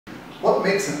what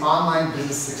makes an online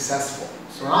business successful.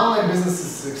 So an online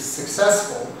business is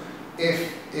successful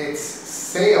if its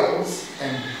sales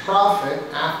and profit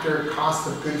after cost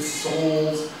of goods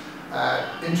sold,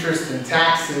 interest and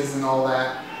taxes and all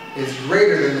that is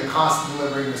greater than the cost of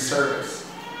delivering the service.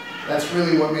 That's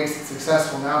really what makes it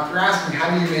successful. Now, if you're asking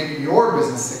how do you make your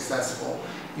business successful,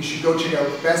 you should go check out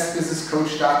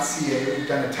bestbusinesscoach.ca. We've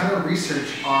done a ton of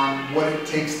research on what it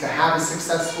takes to have a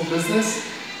successful business,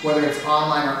 whether it's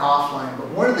online or offline.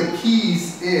 But one of the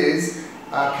keys is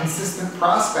consistent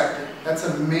prospecting. That's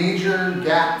a major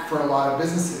gap for a lot of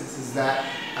businesses, is that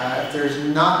if there's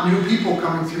not new people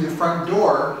coming through the front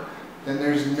door, then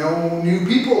there's no new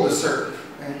people to serve.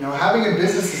 And having a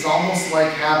business is almost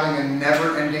like having a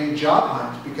never-ending job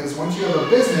hunt, because once you have a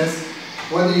business,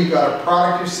 whether you've got a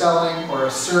product you're selling or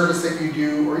a service that you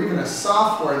do or even a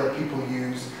software that people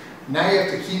use, now you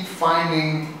have to keep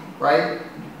finding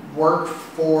work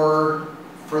for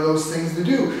those things to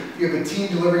do. If you have a team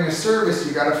delivering a service,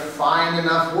 you got to find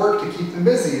enough work to keep them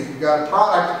busy. If you've got a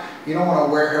product, you don't want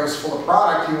a warehouse full of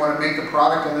product. You want to make the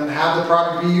product and then have the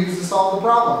product be used to solve the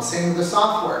problem. Same with the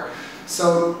software.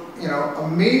 So, a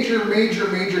major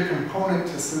component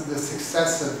to the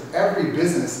success of every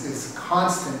business is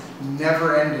constant,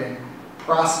 never-ending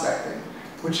prospecting,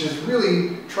 which is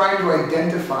really trying to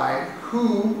identify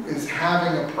who is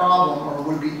having a problem or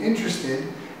would be interested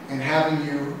in having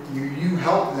you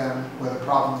help them with a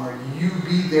problem, or you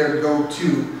be their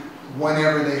go-to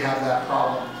whenever they have that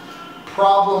problem.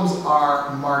 Problems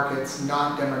are markets,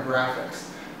 not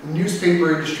demographics. The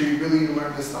newspaper industry really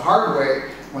learned this the hard way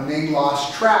when they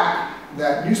lost track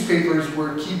that newspapers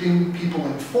were keeping people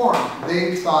informed.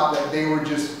 They thought that they were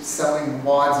just selling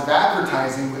wads of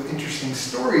advertising with interesting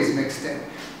stories mixed in.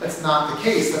 That's not the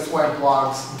case. That's why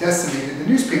blogs decimated the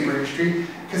newspaper industry,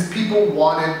 because people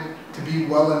wanted to be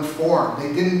well informed.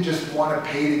 They didn't just want to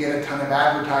pay to get a ton of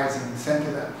advertising sent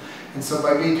to them. And so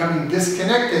by becoming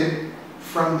disconnected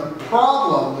from the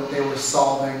problem that they were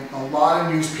solving, a lot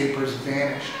of newspapers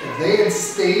vanished. If they had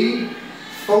stayed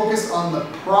focused on the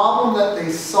problem that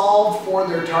they solved for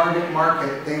their target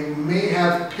market, they may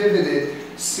have pivoted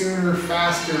sooner,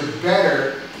 faster,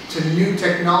 better to new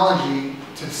technology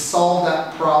to solve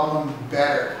that problem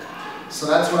better. So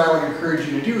that's what I would encourage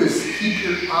you to do, is keep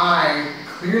your eye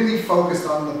clearly focused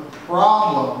on the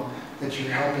problem that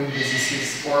you're helping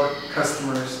businesses or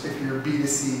customers, if you're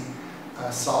B2C,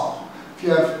 solve. If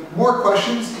you have more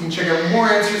questions, you can check out more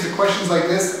answers to questions like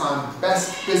this on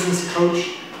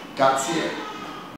bestbusinesscoach.ca.